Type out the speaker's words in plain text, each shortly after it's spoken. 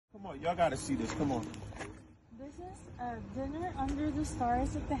Come on, y'all gotta see this. Come on. This is a dinner under the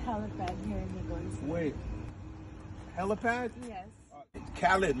stars at the helipad here in Nicholas. Wait. Helipad? Yes.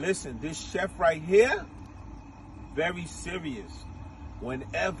 Khaled, listen, this chef right here, very serious.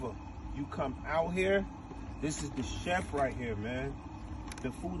 Whenever you come out here, this is the chef right here, man.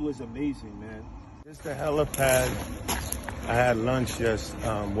 The food was amazing, man. This is the helipad. I had lunch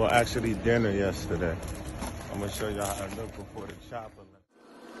actually dinner yesterday. I'm gonna show you how it looked before the chopper.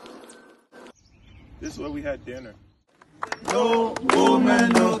 This is where we had dinner. No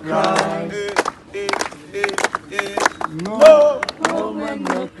woman, no cry. No woman,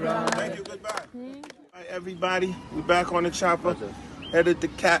 no cry. Thank you, goodbye. All right, everybody, we're back on the chopper. Headed to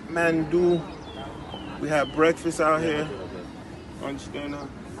Kathmandu. We had breakfast out here. Lunch dinner.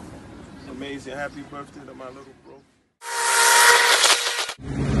 Amazing. Happy birthday to my little